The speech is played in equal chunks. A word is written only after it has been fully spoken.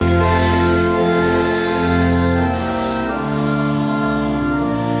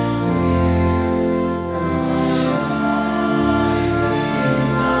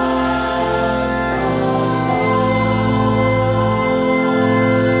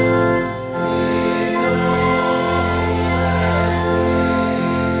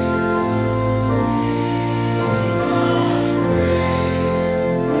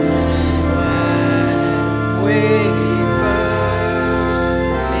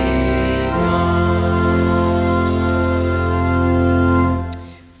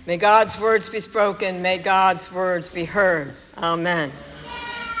May God's words be spoken. May God's words be heard. Amen.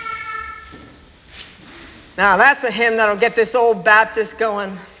 Now that's a hymn that'll get this old Baptist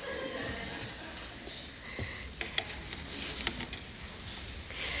going.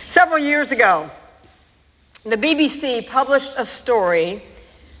 Several years ago, the BBC published a story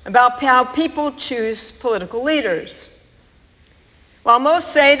about how people choose political leaders. While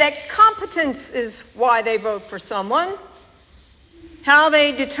most say that competence is why they vote for someone, how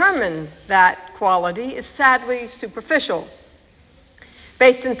they determine that quality is sadly superficial,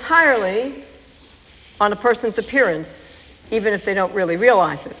 based entirely on a person's appearance, even if they don't really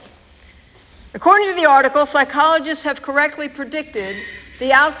realize it. According to the article, psychologists have correctly predicted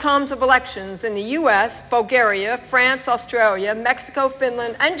the outcomes of elections in the U.S., Bulgaria, France, Australia, Mexico,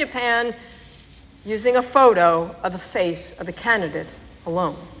 Finland, and Japan using a photo of the face of the candidate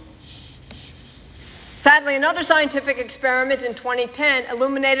alone. Sadly, another scientific experiment in 2010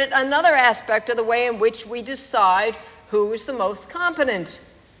 illuminated another aspect of the way in which we decide who is the most competent.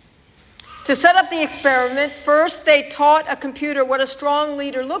 To set up the experiment, first they taught a computer what a strong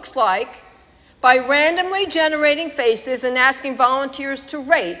leader looks like by randomly generating faces and asking volunteers to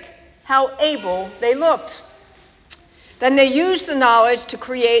rate how able they looked. Then they used the knowledge to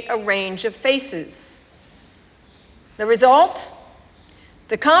create a range of faces. The result?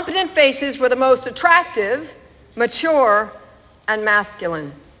 The competent faces were the most attractive, mature, and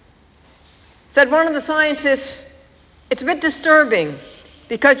masculine. Said one of the scientists, it's a bit disturbing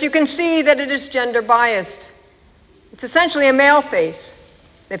because you can see that it is gender biased. It's essentially a male face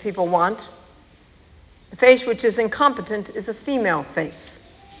that people want. The face which is incompetent is a female face.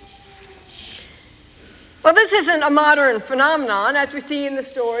 Well, this isn't a modern phenomenon, as we see in the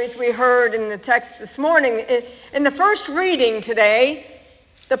stories we heard in the text this morning. In the first reading today,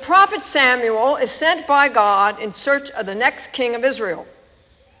 the prophet Samuel is sent by God in search of the next king of Israel.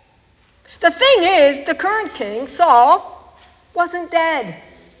 The thing is, the current king, Saul, wasn't dead.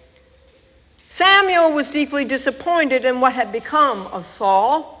 Samuel was deeply disappointed in what had become of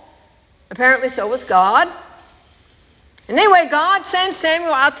Saul. Apparently so was God. And anyway, God sends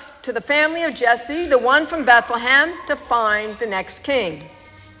Samuel out to the family of Jesse, the one from Bethlehem, to find the next king.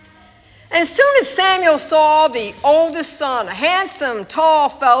 And as soon as Samuel saw the oldest son, a handsome, tall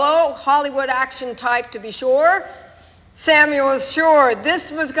fellow, Hollywood action type to be sure, Samuel was sure this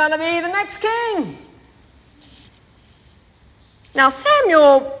was going to be the next king. Now,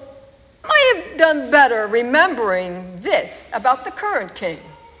 Samuel might have done better remembering this about the current king.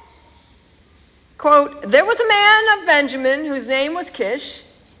 Quote, there was a man of Benjamin whose name was Kish.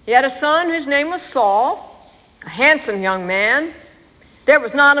 He had a son whose name was Saul, a handsome young man. There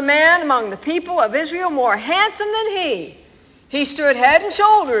was not a man among the people of Israel more handsome than he. He stood head and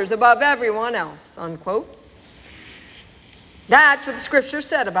shoulders above everyone else, unquote. That's what the scripture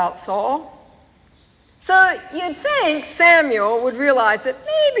said about Saul. So you'd think Samuel would realize that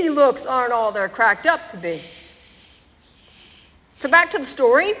maybe looks aren't all they're cracked up to be. So back to the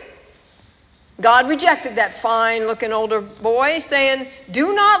story. God rejected that fine-looking older boy, saying,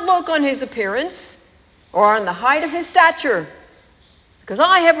 do not look on his appearance or on the height of his stature, because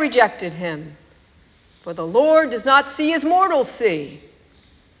I have rejected him. For the Lord does not see as mortals see.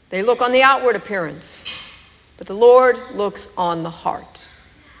 They look on the outward appearance, but the Lord looks on the heart.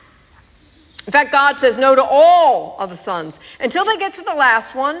 In fact, God says no to all of the sons until they get to the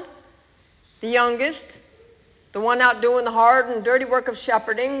last one, the youngest, the one out doing the hard and dirty work of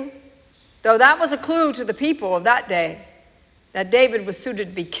shepherding, though that was a clue to the people of that day that David was suited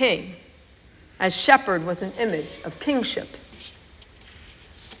to be king, as shepherd was an image of kingship.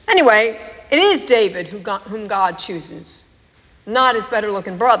 Anyway, it is David whom God chooses, not his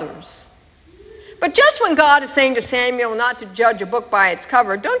better-looking brothers. But just when God is saying to Samuel not to judge a book by its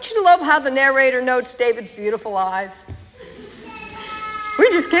cover, don't you love how the narrator notes David's beautiful eyes? We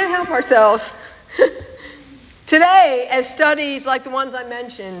just can't help ourselves. Today, as studies like the ones I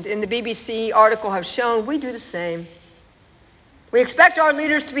mentioned in the BBC article have shown, we do the same. We expect our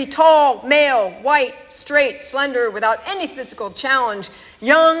leaders to be tall, male, white, straight, slender, without any physical challenge,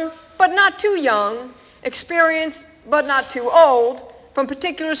 young, but not too young, experienced, but not too old, from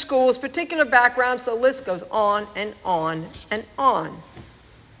particular schools, particular backgrounds, the list goes on and on and on.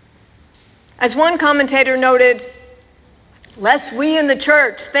 As one commentator noted, lest we in the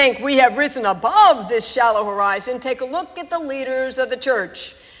church think we have risen above this shallow horizon, take a look at the leaders of the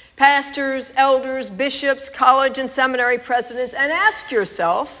church, pastors, elders, bishops, college and seminary presidents, and ask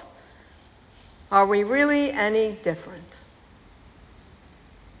yourself, are we really any different?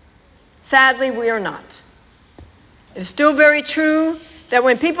 Sadly, we are not. It is still very true that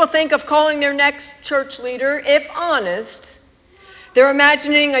when people think of calling their next church leader, if honest, They're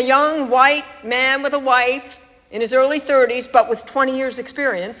imagining a young white man with a wife in his early 30s, but with 20 years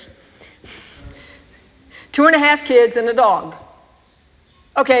experience, 2.5 kids and a dog.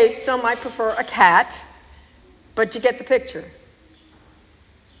 Okay, some might prefer a cat, but you get the picture.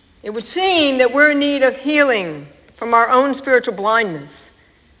 It would seem that we're in need of healing from our own spiritual blindness,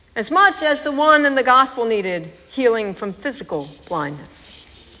 as much as the one in the gospel needed healing from physical blindness.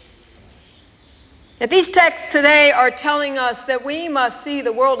 Yet these texts today are telling us that we must see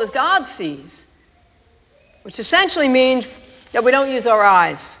the world as God sees, which essentially means that we don't use our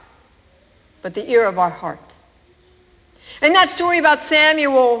eyes, but the ear of our heart. In that story about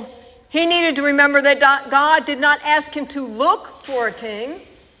Samuel, he needed to remember that God did not ask him to look for a king,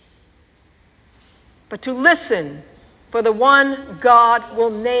 but to listen for the one God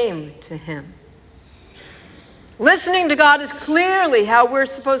will name to him. Listening to God is clearly how we're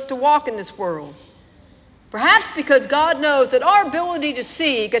supposed to walk in this world. Perhaps because God knows that our ability to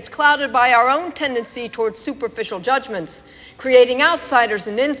see gets clouded by our own tendency towards superficial judgments, creating outsiders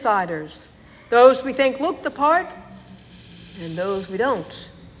and insiders, those we think look the part and those we don't.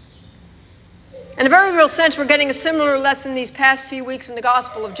 In a very real sense, we're getting a similar lesson these past few weeks in the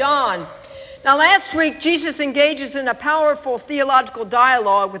Gospel of John. Now, last week, Jesus engages in a powerful theological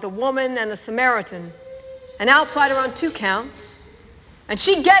dialogue with a woman and a Samaritan, an outsider on 2 counts, and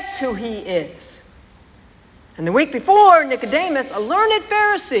she gets who he is. And the week before, Nicodemus, a learned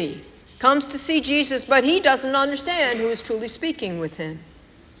Pharisee, comes to see Jesus, but he doesn't understand who is truly speaking with him.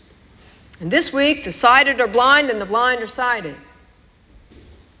 And this week, the sighted are blind and the blind are sighted.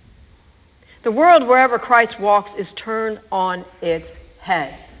 The world wherever Christ walks is turned on its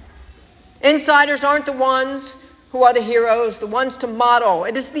head. Insiders aren't the ones who are the heroes, the ones to model.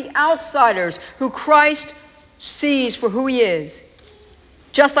 It is the outsiders who Christ sees for who he is,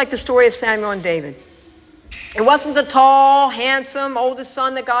 just like the story of Samuel and David. It wasn't the tall, handsome, oldest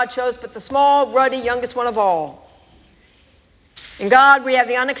son that God chose, but the small, ruddy, youngest one of all. In God, we have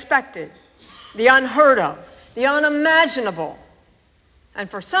the unexpected, the unheard of, the unimaginable, and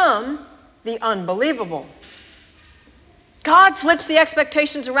for some, the unbelievable. God flips the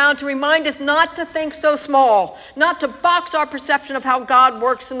expectations around to remind us not to think so small, not to box our perception of how God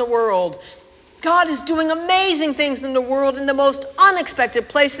works in the world. God is doing amazing things in the world in the most unexpected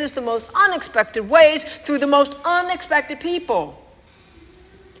places, the most unexpected ways, through the most unexpected people.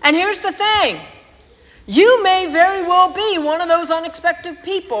 And here's the thing. You may very well be one of those unexpected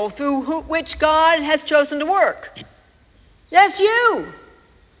people through which God has chosen to work. Yes, you.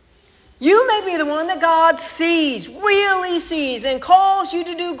 You may be the one that God sees, really sees, and calls you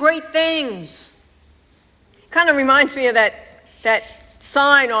to do great things. Kind of reminds me of that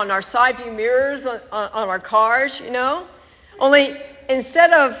sign on our side view mirrors on our cars, you know. Only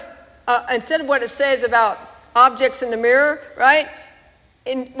instead of what it says about objects in the mirror, right?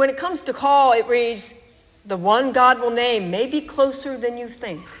 When it comes to call, it reads, "The one God will name may be closer than you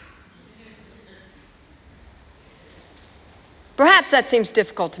think." Perhaps that seems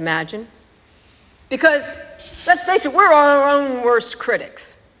difficult to imagine, because let's face it, we're our own worst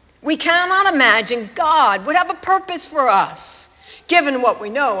critics. We cannot imagine God would have a purpose for us, given what we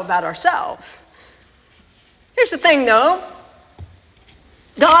know about ourselves. Here's the thing, though.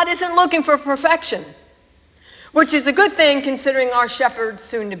 God isn't looking for perfection, which is a good thing considering our shepherd,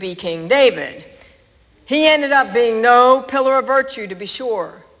 soon-to-be King David. He ended up being no pillar of virtue, to be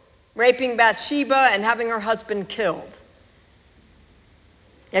sure, raping Bathsheba and having her husband killed.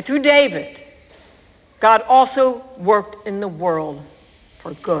 Yet through David, God also worked in the world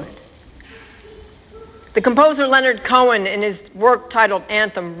for good. The composer Leonard Cohen, in his work titled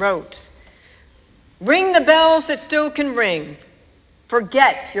Anthem, wrote, "Ring the bells that still can ring.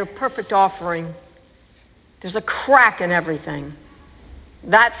 Forget your perfect offering. There's a crack in everything.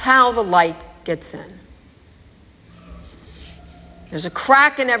 That's how the light gets in." There's a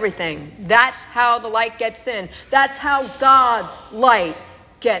crack in everything. That's how the light gets in. That's how God's light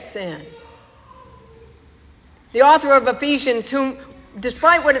gets in. The author of Ephesians, whom,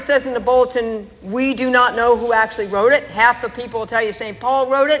 despite what it says in the bulletin, we do not know who actually wrote it. Half the people will tell you St. Paul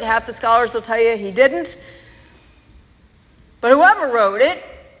wrote it. Half the scholars will tell you he didn't. But whoever wrote it,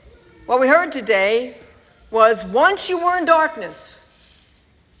 what we heard today was, once you were in darkness,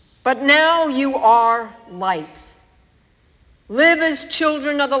 but now you are light. Live as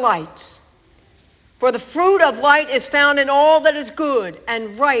children of the light. For the fruit of light is found in all that is good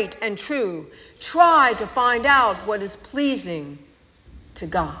and right and true. Try to find out what is pleasing to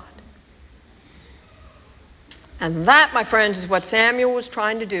God. And that, my friends, is what Samuel was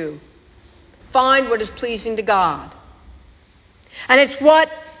trying to do. Find what is pleasing to God. And it's what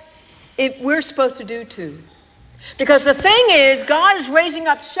we're supposed to do too. Because the thing is, God is raising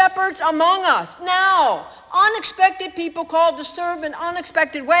up shepherds among us now. Unexpected people called to serve in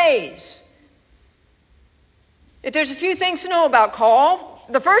unexpected ways. If there's a few things to know about call,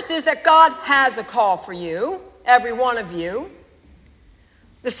 the first is that God has a call for you, every one of you.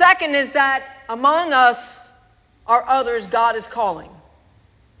 The second is that among us are others God is calling.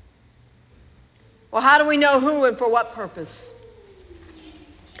 Well, how do we know who and for what purpose?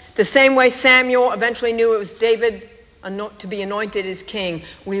 The same way Samuel eventually knew it was David to be anointed as king.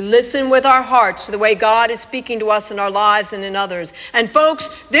 We listen with our hearts to the way God is speaking to us in our lives and in others. And folks,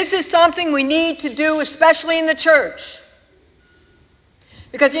 this is something we need to do, especially in the church.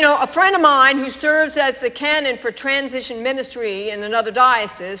 Because, a friend of mine who serves as the canon for transition ministry in another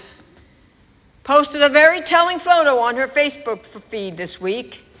diocese posted a very telling photo on her Facebook feed this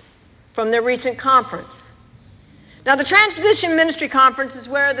week from their recent conference. Now, the Transition Ministry Conference is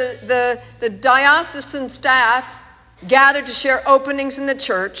where the diocesan staff gathered to share openings in the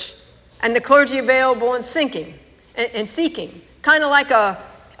church and the clergy available and seeking, kind of like a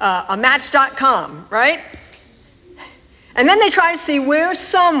Match.com, right? And then they try to see where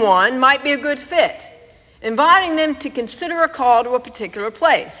someone might be a good fit, inviting them to consider a call to a particular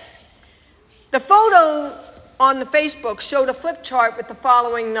place. The photo on the Facebook showed a flip chart with the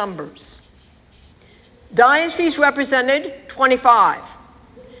following numbers. Diocese represented, 25.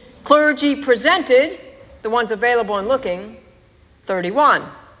 Clergy presented, the ones available and looking, 31.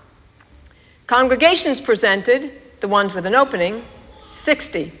 Congregations presented, the ones with an opening,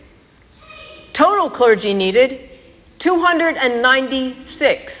 60. Total clergy needed,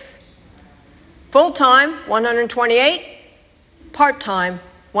 296. Full-time, 128. Part-time,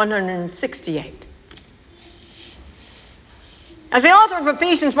 168. As the author of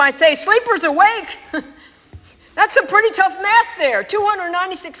Ephesians might say, sleepers awake. That's some pretty tough math there.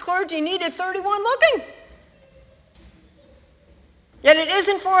 296 clergy needed, 31 looking. Yet it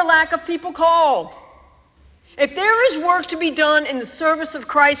isn't for a lack of people called. If there is work to be done in the service of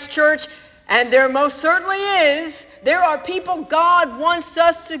Christ's church, and there most certainly is, there are people God wants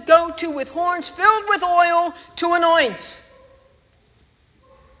us to go to with horns filled with oil to anoint.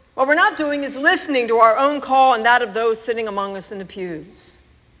 What we're not doing is listening to our own call and that of those sitting among us in the pews.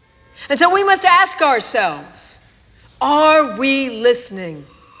 And so we must ask ourselves, are we listening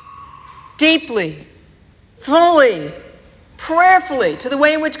deeply, fully, prayerfully to the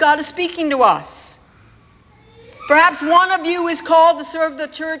way in which God is speaking to us? Perhaps one of you is called to serve the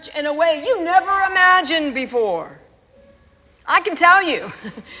church in a way you never imagined before. I can tell you,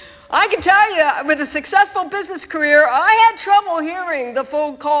 with a successful business career, I had trouble hearing the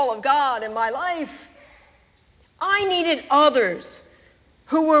full call of God in my life. I needed others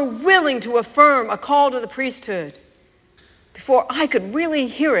who were willing to affirm a call to the priesthood before I could really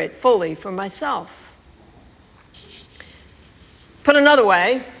hear it fully for myself. Put another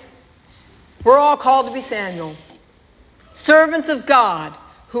way, we're all called to be Samuel, servants of God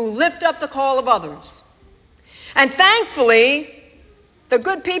who lift up the call of others. And thankfully, the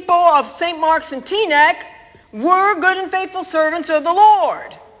good people of St. Mark's and Teaneck were good and faithful servants of the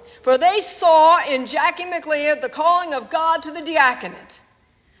Lord, for they saw in Jackie McLeod the calling of God to the diaconate,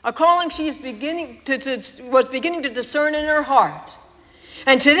 a calling she was beginning to discern in her heart.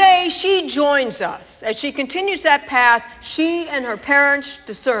 And today she joins us as she continues that path she and her parents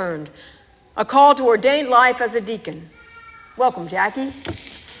discerned, a call to ordained life as a deacon. Welcome, Jackie.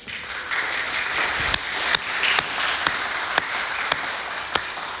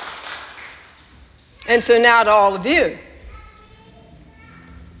 And so now to all of you,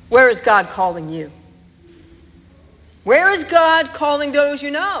 where is God calling you? Where is God calling those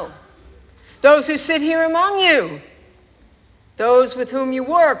you know? Those who sit here among you? Those with whom you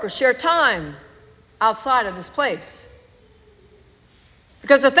work or share time outside of this place?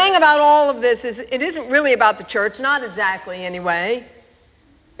 Because the thing about all of this is it isn't really about the church, not exactly anyway.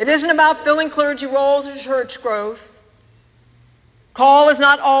 It isn't about filling clergy roles or church growth. Call is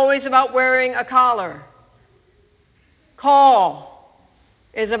not always about wearing a collar. Call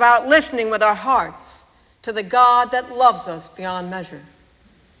is about listening with our hearts to the God that loves us beyond measure.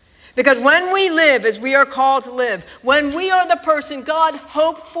 Because when we live as we are called to live, when we are the person God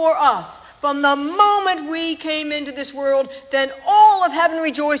hoped for us from the moment we came into this world, then all of heaven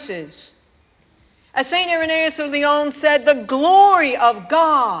rejoices. As St. Irenaeus of Lyon said, the glory of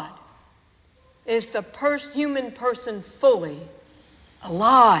God is the human person fully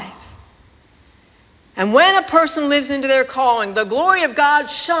alive. And when a person lives into their calling, the glory of God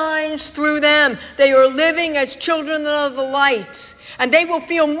shines through them. They are living as children of the light. And they will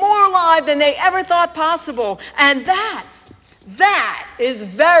feel more alive than they ever thought possible. And that is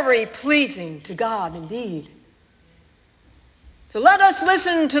very pleasing to God indeed. So let us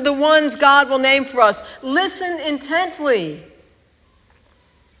listen to the ones God will name for us. Listen intently.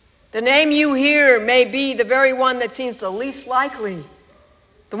 The name you hear may be the very one that seems the least likely,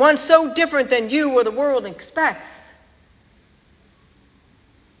 the one so different than you or the world expects.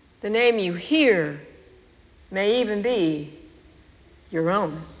 The name you hear may even be your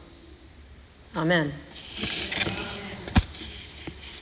own. Amen.